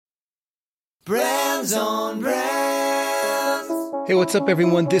Brands on Brands. Hey, what's up,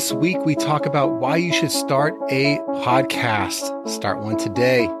 everyone? This week we talk about why you should start a podcast. Start one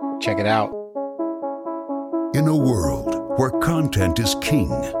today. Check it out. In a world where content is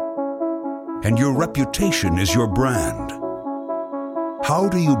king and your reputation is your brand, how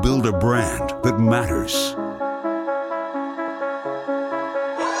do you build a brand that matters?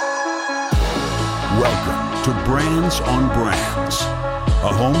 Welcome to Brands on Brands,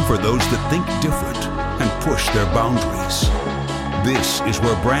 a home for those that think different and push their boundaries. This is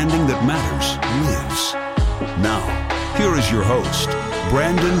where branding that matters lives. Now, here is your host,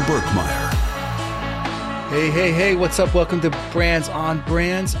 Brandon Birkmeyer. Hey, what's up? Welcome to Brands on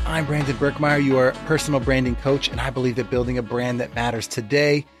Brands. I'm Brandon Birkmeyer, your personal branding coach, and I believe that building a brand that matters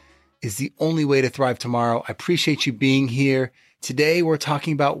today is the only way to thrive tomorrow. I appreciate you being here. Today, we're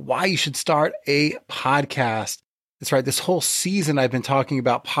talking about why you should start a podcast. That's right. This whole season, I've been talking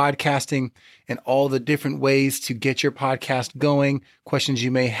about podcasting and all the different ways to get your podcast going, questions you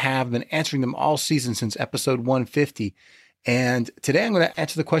may have. I've been answering them all season since episode 150. And today I'm going to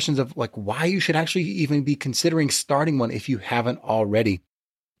answer the questions of why you should actually even be considering starting one if you haven't already.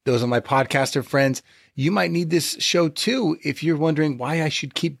 Those are my podcaster friends. You might need this show too if you're wondering why I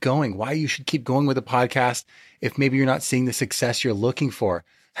should keep going, why you should keep going with a podcast if maybe you're not seeing the success you're looking for.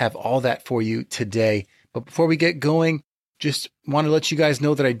 Have all that for you today. But before we get going, just want to let you guys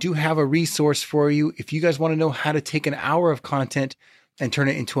know that I do have a resource for you. If you guys want to know how to take an hour of content and turn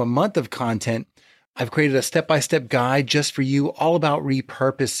it into a month of content, I've created a step-by-step guide just for you all about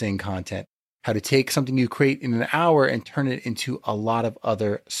repurposing content, how to take something you create in an hour and turn it into a lot of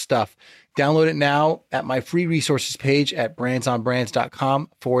other stuff. Download it now at my free resources page at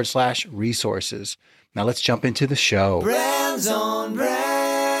brandsonbrands.com/resources. Now let's jump into the show. Brands on Brands.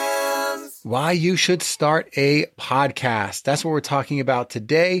 Why you should start a podcast. That's what we're talking about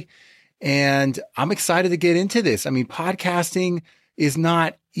today. And I'm excited to get into this. I mean, podcasting is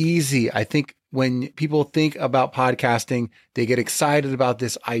not easy. I think when people think about podcasting, they get excited about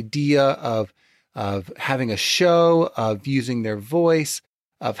this idea of having a show, of using their voice,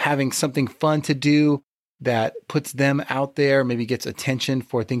 of having something fun to do that puts them out there, maybe gets attention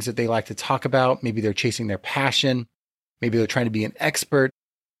for things that they like to talk about. Maybe they're chasing their passion. Maybe they're trying to be an expert.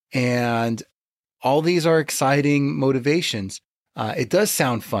 And all these are exciting motivations. It does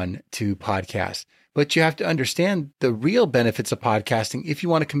sound fun to podcast, but you have to understand the real benefits of podcasting if you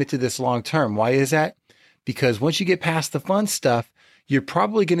want to commit to this long term. Why is that? Because once you get past the fun stuff, you're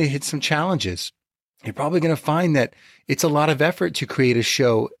probably going to hit some challenges. You're probably going to find that it's a lot of effort to create a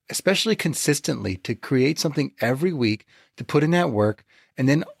show, especially consistently, to create something every week, to put in that work, and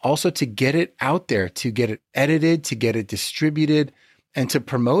then also to get it out there, to get it edited, to get it distributed, and to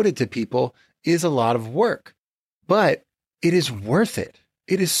promote it to people is a lot of work. But it is worth it.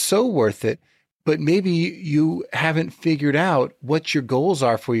 It is so worth it. But maybe you haven't figured out what your goals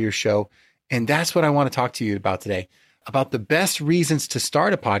are for your show. And that's what I want to talk to you about today, about the best reasons to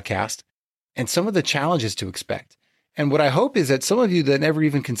start a podcast and some of the challenges to expect. And what I hope is that some of you that never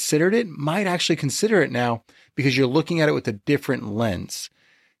even considered it might actually consider it now because you're looking at it with a different lens.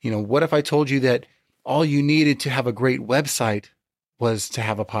 What if I told you that all you needed to have a great website was to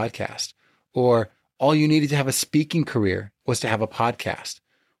have a podcast, or all you needed to have a speaking career was to have a podcast,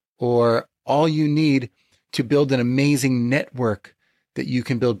 or all you need to build an amazing network that you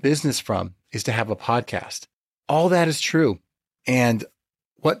can build business from is to have a podcast. All that is true. And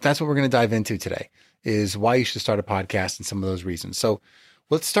that's what we're going to dive into today is why you should start a podcast and some of those reasons. So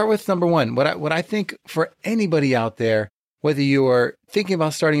let's start with number one. What I think for anybody out there, whether you're thinking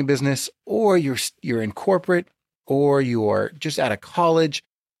about starting a business or you're in corporate or you're just out of college,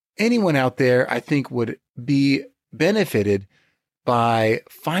 anyone out there, I think, would be benefited by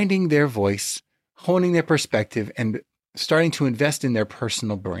finding their voice, honing their perspective, and starting to invest in their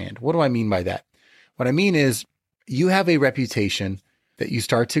personal brand. What do I mean by that? What I mean is you have a reputation that you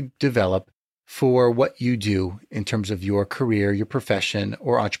start to develop for what you do in terms of your career, your profession,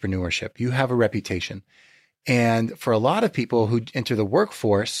 or entrepreneurship. You have a reputation. And for a lot of people who enter the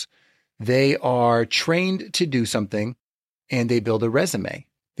workforce, they are trained to do something and they build a resume.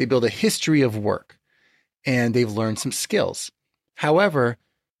 They build a history of work and they've learned some skills. However,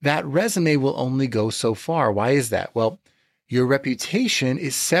 that resume will only go so far. Why is that? Well, your reputation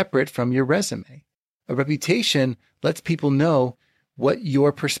is separate from your resume. A reputation lets people know what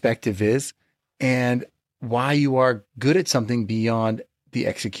your perspective is and why you are good at something beyond the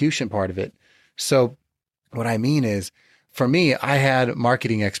execution part of it. So what I mean is, for me, I had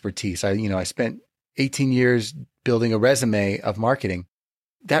marketing expertise. I spent 18 years building a resume of marketing.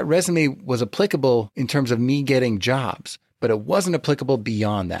 That resume was applicable in terms of me getting jobs, but it wasn't applicable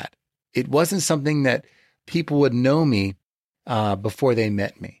beyond that. It wasn't something that people would know me before they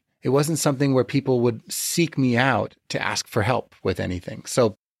met me. It wasn't something where people would seek me out to ask for help with anything.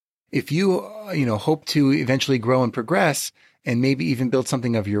 So if you, hope to eventually grow and progress and maybe even build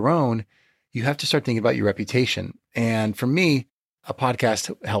something of your own, you have to start thinking about your reputation. And for me, a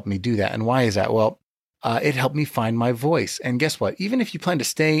podcast helped me do that. And why is that? Well, it helped me find my voice. And guess what? Even if you plan to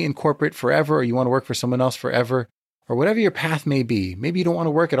stay in corporate forever, or you want to work for someone else forever, or whatever your path may be, maybe you don't want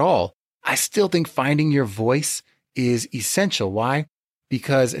to work at all. I still think finding your voice is essential. Why?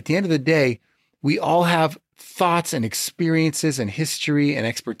 Because at the end of the day, we all have thoughts and experiences and history and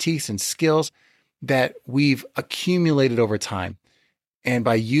expertise and skills that we've accumulated over time. And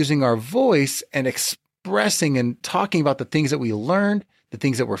by using our voice and expressing and talking about the things that we learned, the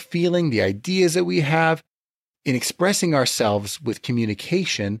things that we're feeling, the ideas that we have, in expressing ourselves with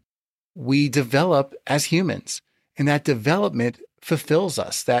communication, we develop as humans. And that development fulfills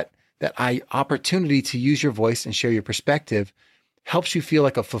us. That opportunity to use your voice and share your perspective helps you feel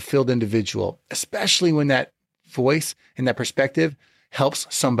like a fulfilled individual, especially when that voice and that perspective helps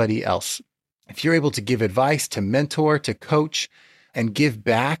somebody else. If you're able to give advice, to mentor, to coach, and give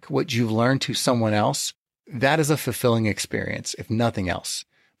back what you've learned to someone else, that is a fulfilling experience, if nothing else,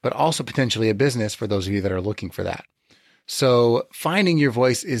 but also potentially a business for those of you that are looking for that. So finding your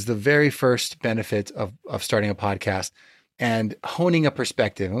voice is the very first benefit of starting a podcast and honing a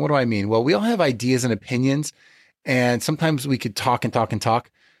perspective. And what do I mean? Well, we all have ideas and opinions, and sometimes we could talk and talk and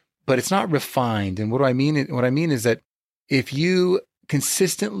talk, but it's not refined. And what do I mean? What I mean is that if you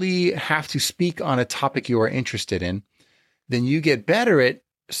consistently have to speak on a topic you are interested in, then you get better at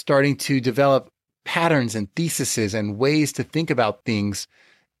starting to develop patterns and theses and ways to think about things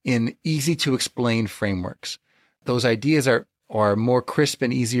in easy to explain frameworks. Those ideas are more crisp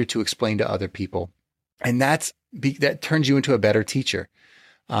and easier to explain to other people. And that turns you into a better teacher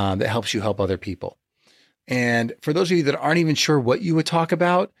that helps you help other people. And for those of you that aren't even sure what you would talk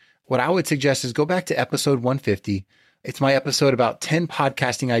about, what I would suggest is go back to episode 150. It's my episode about 10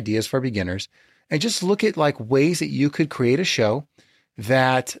 podcasting ideas for beginners. And just look at like ways that you could create a show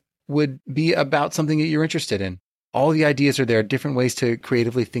that would be about something that you're interested in. All the ideas are there, different ways to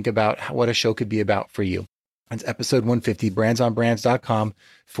creatively think about what a show could be about for you. It's episode 150,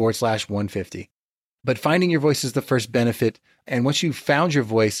 brandsonbrands.com/150. But finding your voice is the first benefit. And once you've found your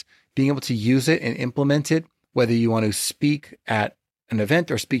voice, being able to use it and implement it, whether you want to speak at an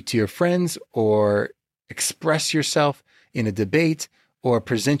event or speak to your friends or express yourself in a debate or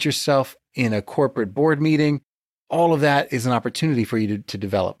present yourself in a corporate board meeting, all of that is an opportunity for you to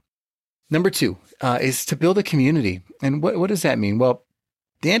develop. Number 2 is to build a community. And what does that mean? Well,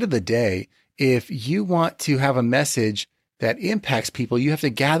 at the end of the day, if you want to have a message that impacts people, you have to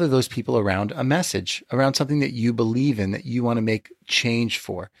gather those people around a message, around something that you believe in, that you want to make change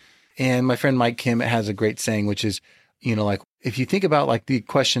for. And my friend Mike Kim has a great saying, which is, like if you think about like the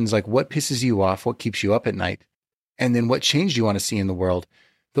questions like what pisses you off, what keeps you up at night, and then what change do you want to see in the world,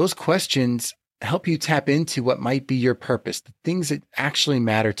 those questions help you tap into what might be your purpose, the things that actually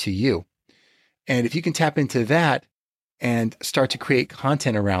matter to you. And if you can tap into that and start to create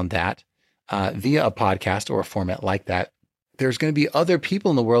content around that via a podcast or a format like that, there's going to be other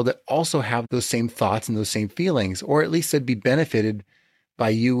people in the world that also have those same thoughts and those same feelings, or at least they'd be benefited by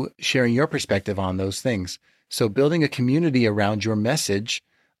you sharing your perspective on those things. So building a community around your message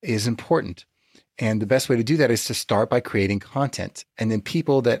is important. And the best way to do that is to start by creating content. And then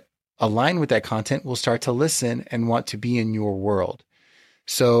people that align with that content will start to listen and want to be in your world.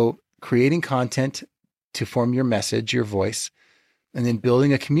 So creating content to form your message, your voice, and then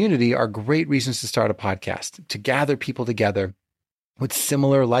building a community are great reasons to start a podcast, to gather people together with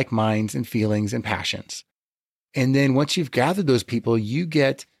similar like minds and feelings and passions. And then once you've gathered those people, you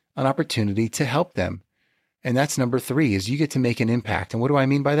get an opportunity to help them. And that's number 3, is you get to make an impact. And what do I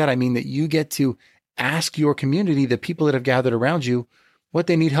mean by that? I mean that you get to ask your community, the people that have gathered around you, what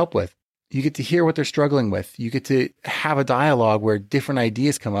they need help with. You get to hear what they're struggling with. You get to have a dialogue where different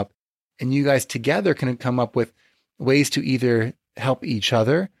ideas come up, and you guys together can come up with ways to either help each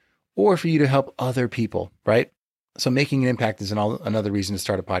other or for you to help other people, right? So making an impact is another reason to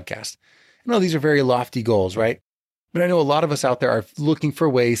start a podcast. I know these are very lofty goals, right? But I know a lot of us out there are looking for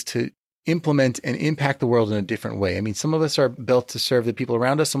ways to implement and impact the world in a different way. I mean, some of us are built to serve the people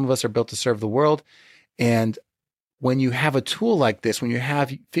around us. Some of us are built to serve the world. And when you have a tool like this, when you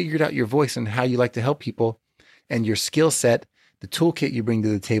have figured out your voice and how you like to help people and your skill set, the toolkit you bring to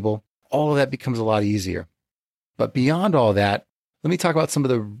the table, all of that becomes a lot easier. But beyond all that, let me talk about some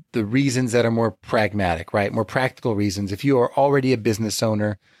of the reasons that are more pragmatic, right? More practical reasons. If you are already a business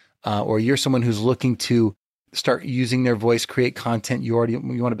owner or you're someone who's looking to start using their voice, create content. You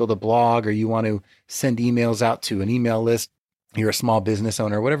want to build a blog, or you want to send emails out to an email list. You're a small business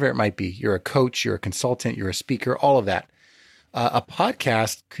owner, whatever it might be. You're a coach, you're a consultant, you're a speaker, all of that. A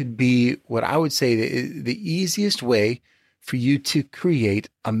podcast could be what I would say the easiest way for you to create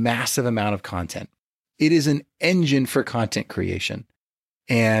a massive amount of content. It is an engine for content creation.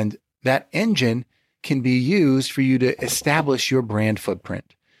 And that engine can be used for you to establish your brand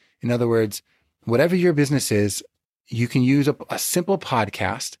footprint. In other words, whatever your business is, you can use a simple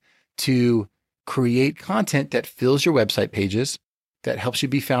podcast to create content that fills your website pages, that helps you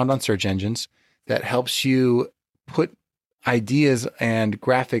be found on search engines, that helps you put ideas and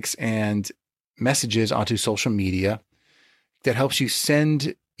graphics and messages onto social media, that helps you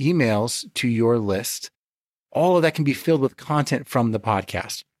send emails to your list. All of that can be filled with content from the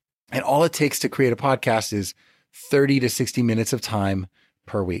podcast. And all it takes to create a podcast is 30 to 60 minutes of time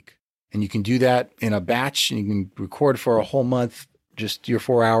per week. And you can do that in a batch, and you can record for a whole month, just your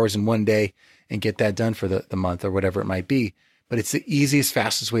 4 hours in one day, and get that done for the month or whatever it might be. But it's the easiest,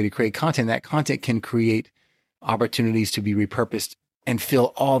 fastest way to create content. That content can create opportunities to be repurposed and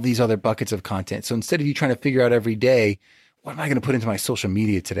fill all these other buckets of content. So instead of you trying to figure out every day, what am I going to put into my social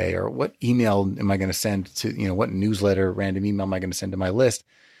media today? Or what email am I going to send to, what newsletter, random email am I going to send to my list?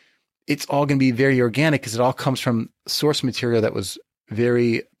 It's all going to be very organic because it all comes from source material that was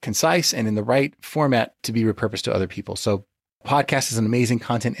very concise and in the right format to be repurposed to other people. So podcast is an amazing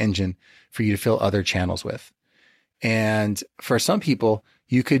content engine for you to fill other channels with. And for some people,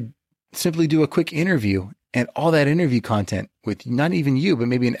 you could simply do a quick interview, and all that interview content with not even you, but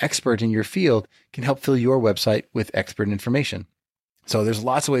maybe an expert in your field can help fill your website with expert information. So there's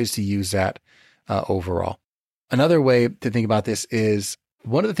lots of ways to use that overall. Another way to think about this is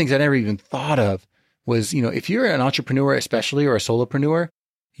one of the things I never even thought of was, if you're an entrepreneur, especially, or a solopreneur,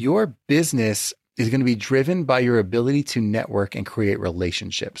 your business is going to be driven by your ability to network and create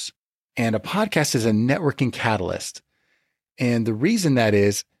relationships. And a podcast is a networking catalyst. And the reason that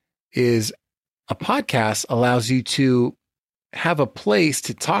is a podcast allows you to have a place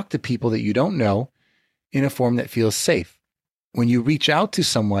to talk to people that you don't know in a form that feels safe. When you reach out to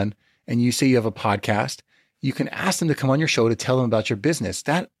someone and you say you have a podcast, you can ask them to come on your show to tell them about your business.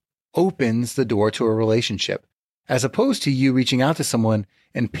 That opens the door to a relationship. As opposed to you reaching out to someone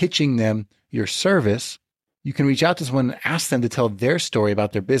and pitching them your service, you can reach out to someone and ask them to tell their story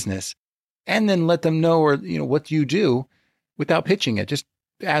about their business, and then let them know, or what you do without pitching it. Just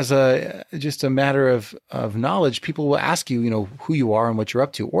as a matter of knowledge, people will ask you, who you are and what you're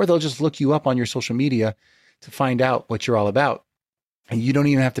up to, or they'll just look you up on your social media to find out what you're all about. And you don't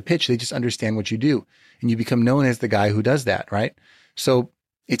even have to pitch. They just understand what you do, and you become known as the guy who does that, right? So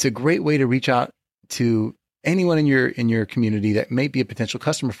it's a great way to reach out to anyone in your community that may be a potential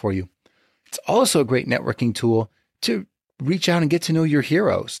customer for you. It's also a great networking tool to reach out and get to know your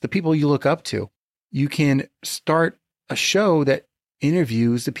heroes, the people you look up to. You can start a show that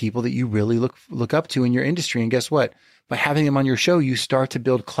interviews the people that you really look up to in your industry. And guess what? By having them on your show, you start to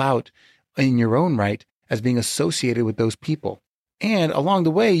build clout in your own right as being associated with those people. And along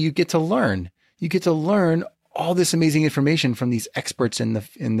the way, you get to learn. You get to learn all this amazing information from these experts in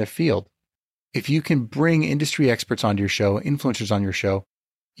the field. If you can bring industry experts onto your show, influencers on your show,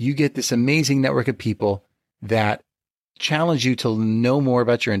 you get this amazing network of people that challenge you to know more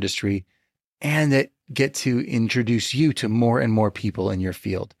about your industry, and that get to introduce you to more and more people in your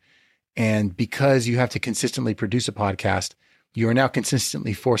field. And because you have to consistently produce a podcast, you are now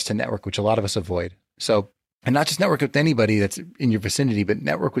consistently forced to network, which a lot of us avoid. So, and not just network with anybody that's in your vicinity, but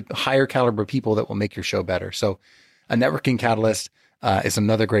network with higher caliber people that will make your show better. So a networking catalyst is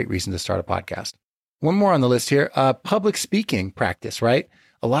another great reason to start a podcast. One more on the list here, public speaking practice, right?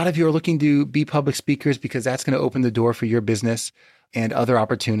 A lot of you are looking to be public speakers because that's going to open the door for your business and other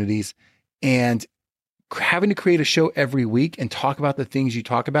opportunities. And having to create a show every week and talk about the things you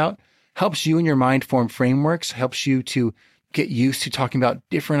talk about helps you in your mind form frameworks, helps you to get used to talking about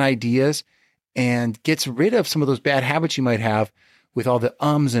different ideas, and gets rid of some of those bad habits you might have with all the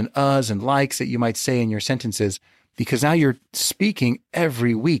ums and uhs and likes that you might say in your sentences, because now you're speaking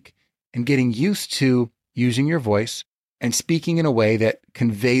every week and getting used to using your voice and speaking in a way that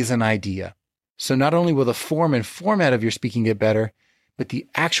conveys an idea. So not only will the form and format of your speaking get better, but the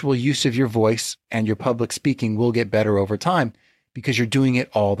actual use of your voice and your public speaking will get better over time because you're doing it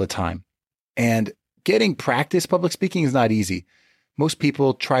all the time. And getting practice public speaking is not easy. Most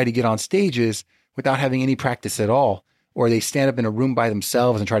people try to get on stages without having any practice at all, or they stand up in a room by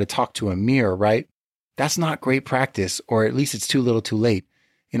themselves and try to talk to a mirror, right? That's not great practice, or at least it's too little too late.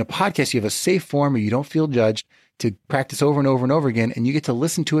 In a podcast, you have a safe form where you don't feel judged to practice over and over and over again, and you get to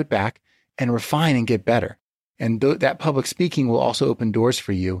listen to it back and refine and get better. And that public speaking will also open doors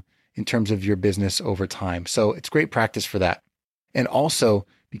for you in terms of your business over time. So it's great practice for that. And also,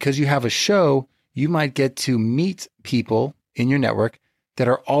 because you have a show, you might get to meet people in your network that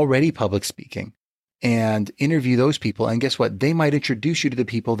are already public speaking and interview those people. And guess what? They might introduce you to the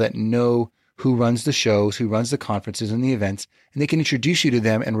people that know who runs the shows, who runs the conferences and the events, and they can introduce you to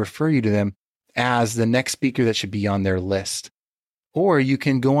them and refer you to them as the next speaker that should be on their list. Or you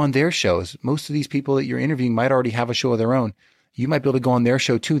can go on their shows. Most of these people that you're interviewing might already have a show of their own. You might be able to go on their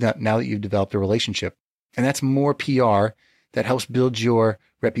show too now that you've developed a relationship. And that's more PR that helps build your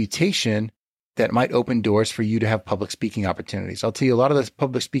reputation that might open doors for you to have public speaking opportunities. I'll tell you, a lot of the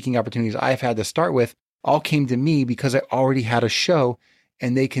public speaking opportunities I've had to start with all came to me because I already had a show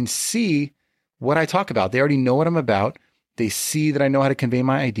and they can see what I talk about. They already know what I'm about. They see that I know how to convey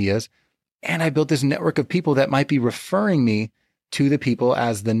my ideas. And I built this network of people that might be referring me to the people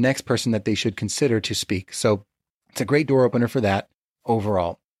as the next person that they should consider to speak. So it's a great door opener for that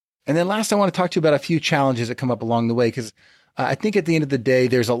overall. And then last, I want to talk to you about a few challenges that come up along the way, because I think at the end of the day,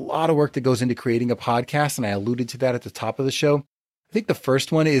 there's a lot of work that goes into creating a podcast. And I alluded to that at the top of the show. I think the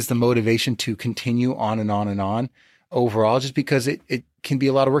first one is the motivation to continue on and on and on overall, just because it can be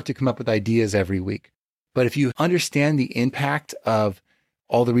a lot of work to come up with ideas every week. But if you understand the impact of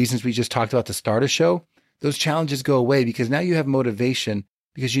all the reasons we just talked about to start a show, those challenges go away because now you have motivation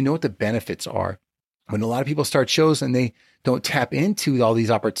because you know what the benefits are. When a lot of people start shows and they don't tap into all these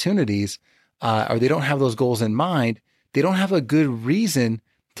opportunities, or they don't have those goals in mind, they don't have a good reason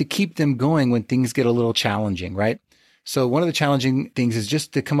to keep them going when things get a little challenging, right? So one of the challenging things is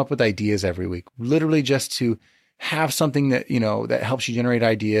just to come up with ideas every week, literally just to have something that, that helps you generate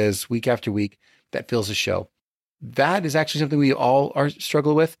ideas week after week that fills a show. That is actually something we all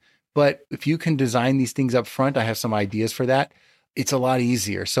struggle with. But if you can design these things up front, I have some ideas for that. It's a lot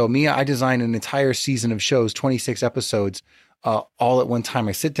easier. So I design an entire season of shows, 26 episodes, all at one time.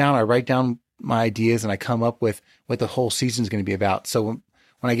 I sit down, I write down my ideas, and I come up with what the whole season is going to be about. So when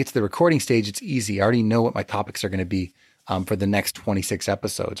I get to the recording stage, it's easy. I already know what my topics are going to be for the next 26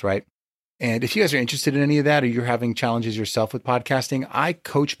 episodes, right? And if you guys are interested in any of that, or you're having challenges yourself with podcasting, I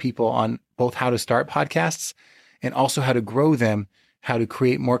coach people on both how to start podcasts and also how to grow them, how to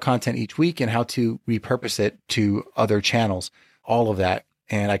create more content each week, and how to repurpose it to other channels, all of that.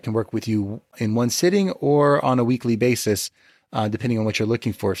 And I can work with you in one sitting or on a weekly basis, depending on what you're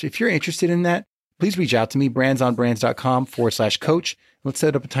looking for. So if you're interested in that, please reach out to me, brandsonbrands.com/coach. Let's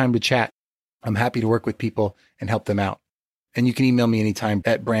set up a time to chat. I'm happy to work with people and help them out. And you can email me anytime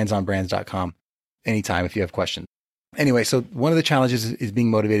at brandsonbrands.com, anytime if you have questions. Anyway, so one of the challenges is being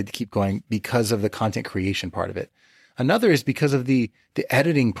motivated to keep going because of the content creation part of it. Another is because of the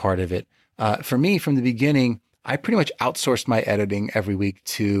editing part of it. For me, from the beginning, I pretty much outsourced my editing every week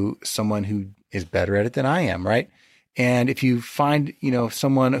to someone who is better at it than I am, right? And if you find,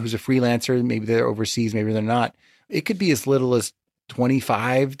 someone who's a freelancer, maybe they're overseas, maybe they're not, it could be as little as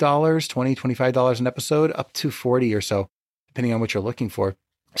 $25 an episode, up to 40 or so, depending on what you're looking for.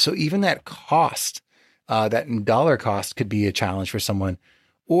 So even that cost, that dollar cost could be a challenge for someone.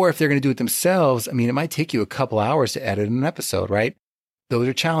 Or if they're going to do it themselves, it might take you a couple hours to edit an episode, right? Those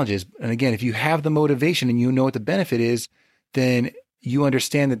are challenges. And again, if you have the motivation and you know what the benefit is, then you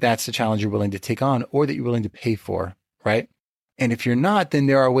understand that that's the challenge you're willing to take on or that you're willing to pay for, right? And if you're not, then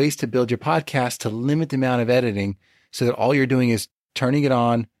there are ways to build your podcast to limit the amount of editing so that all you're doing is turning it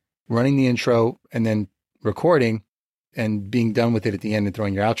on, running the intro, and then recording and being done with it at the end and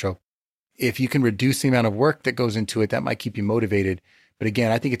throwing your outro. If you can reduce the amount of work that goes into it, that might keep you motivated. But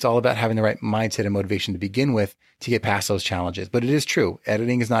again, I think it's all about having the right mindset and motivation to begin with to get past those challenges. But it is true.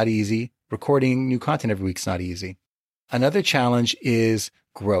 Editing is not easy. Recording new content every week is not easy. Another challenge is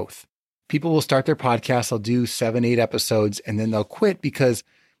growth. People will start their podcast, they'll do 7, 8 episodes, and then they'll quit because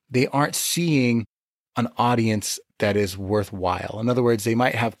they aren't seeing an audience that is worthwhile. In other words, they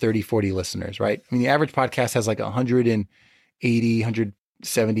might have 30, 40 listeners, right? The average podcast has like 180,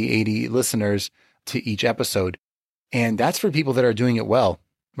 170, 80 listeners to each episode. And that's for people that are doing it well,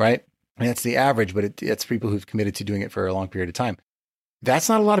 right? And that's the average, but it's people who've committed to doing it for a long period of time. That's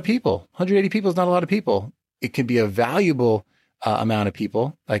not a lot of people. 180 people is not a lot of people. It can be a valuable amount of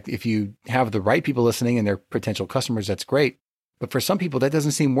people. Like if you have the right people listening and they're potential customers, that's great. But for some people, that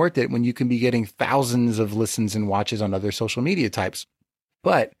doesn't seem worth it when you can be getting thousands of listens and watches on other social media types.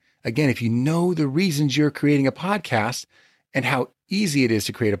 But again, if you know the reasons you're creating a podcast and how easy it is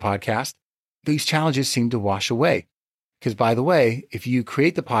to create a podcast, these challenges seem to wash away. Because by the way, if you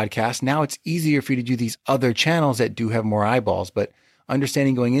create the podcast, now it's easier for you to do these other channels that do have more eyeballs. But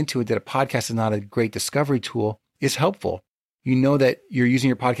understanding going into it that a podcast is not a great discovery tool is helpful. You know that you're using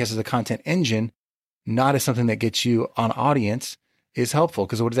your podcast as a content engine, not as something that gets you an audience is helpful.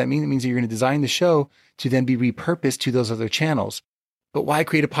 Because what does that mean? It means that you're going to design the show to then be repurposed to those other channels. But why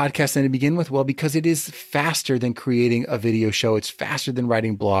create a podcast then to begin with? Well, because it is faster than creating a video show. It's faster than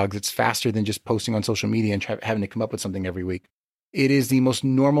writing blogs. It's faster than just posting on social media and having to come up with something every week. It is the most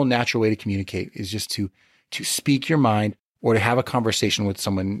normal, natural way to communicate, is just to speak your mind or to have a conversation with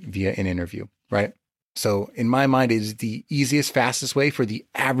someone via an interview, right? So in my mind, it is the easiest, fastest way for the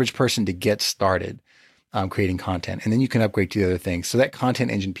average person to get started creating content. And then you can upgrade to the other things. So that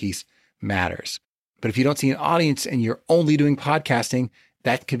content engine piece matters. But if you don't see an audience and you're only doing podcasting,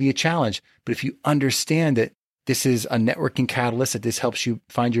 that could be a challenge. But if you understand that this is a networking catalyst, that this helps you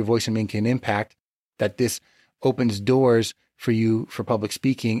find your voice and make an impact, that this opens doors for you for public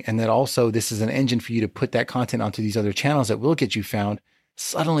speaking, and that also this is an engine for you to put that content onto these other channels that will get you found,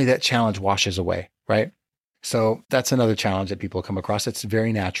 suddenly that challenge washes away, right? So that's another challenge that people come across. It's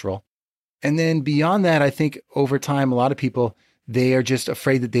very natural. And then beyond that, I think over time, a lot of people, they are just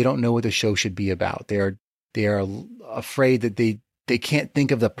afraid that they don't know what the show should be about. They are afraid that they can't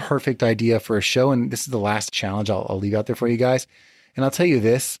think of the perfect idea for a show. And this is the last challenge I'll leave out there for you guys. And I'll tell you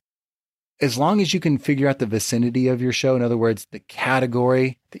this, as long as you can figure out the vicinity of your show, in other words, the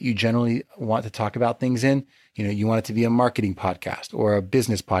category that you generally want to talk about things in, you want it to be a marketing podcast or a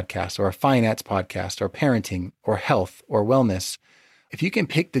business podcast or a finance podcast or parenting or health or wellness. If you can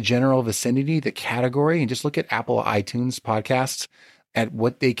pick the general vicinity, the category, and just look at Apple iTunes podcasts at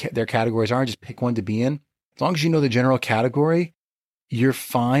what their categories are, and just pick one to be in. As long as you know the general category, you're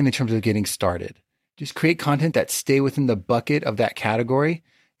fine in terms of getting started. Just create content that stay within the bucket of that category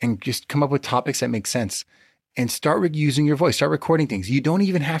and just come up with topics that make sense. And start using your voice, start recording things. You don't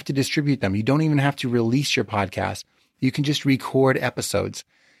even have to distribute them. You don't even have to release your podcast. You can just record episodes.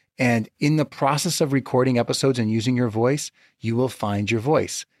 And in the process of recording episodes and using your voice, you will find your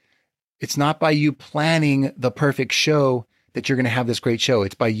voice. It's not by you planning the perfect show that you're going to have this great show.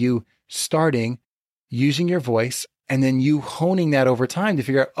 It's by you starting, using your voice, and then you honing that over time to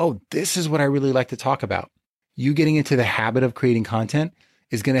figure out, oh, this is what I really like to talk about. You getting into the habit of creating content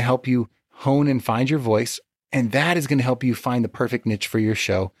is going to help you hone and find your voice. And that is going to help you find the perfect niche for your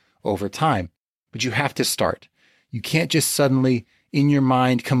show over time. But you have to start. You can't just suddenly in your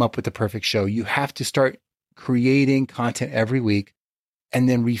mind come up with the perfect show. You have to start creating content every week and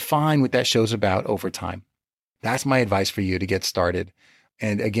then refine what that show's about over time. That's my advice for you to get started.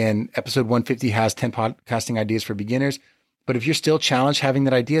 And again, episode 150 has 10 podcasting ideas for beginners. But if you're still challenged having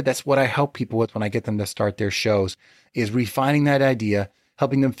that idea, that's what I help people with when I get them to start their shows, is refining that idea,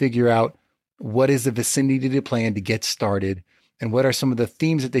 helping them figure out what is the vicinity to plan to get started, and what are some of the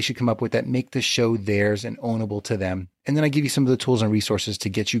themes that they should come up with that make the show theirs and ownable to them. And then I give you some of the tools and resources to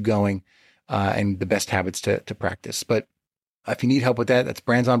get you going and the best habits to practice. But if you need help with that, that's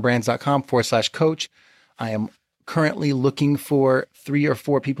brandsonbrands.com/coach. I am currently looking for 3 or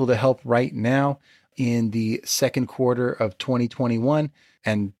 4 people to help right now in the second quarter of 2021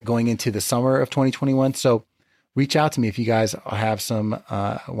 and going into the summer of 2021. So reach out to me if you guys have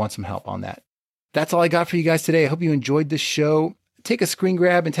want some help on that. That's all I got for you guys today. I hope you enjoyed this show. Take a screen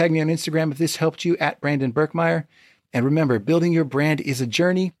grab and tag me on Instagram if this helped you, at Brandon Birkmeyer. And remember, building your brand is a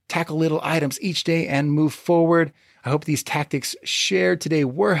journey. Tackle little items each day and move forward. I hope these tactics shared today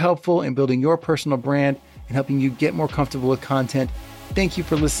were helpful in building your personal brand and helping you get more comfortable with content. Thank you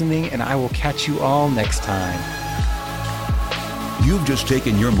for listening, and I will catch you all next time. You've just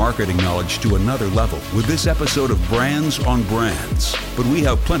taken your marketing knowledge to another level with this episode of Brands on Brands. But we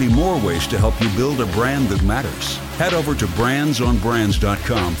have plenty more ways to help you build a brand that matters. Head over to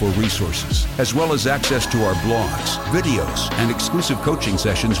brandsonbrands.com for resources, as well as access to our blogs, videos, and exclusive coaching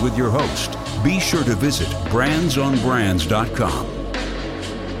sessions with your host. Be sure to visit brandsonbrands.com.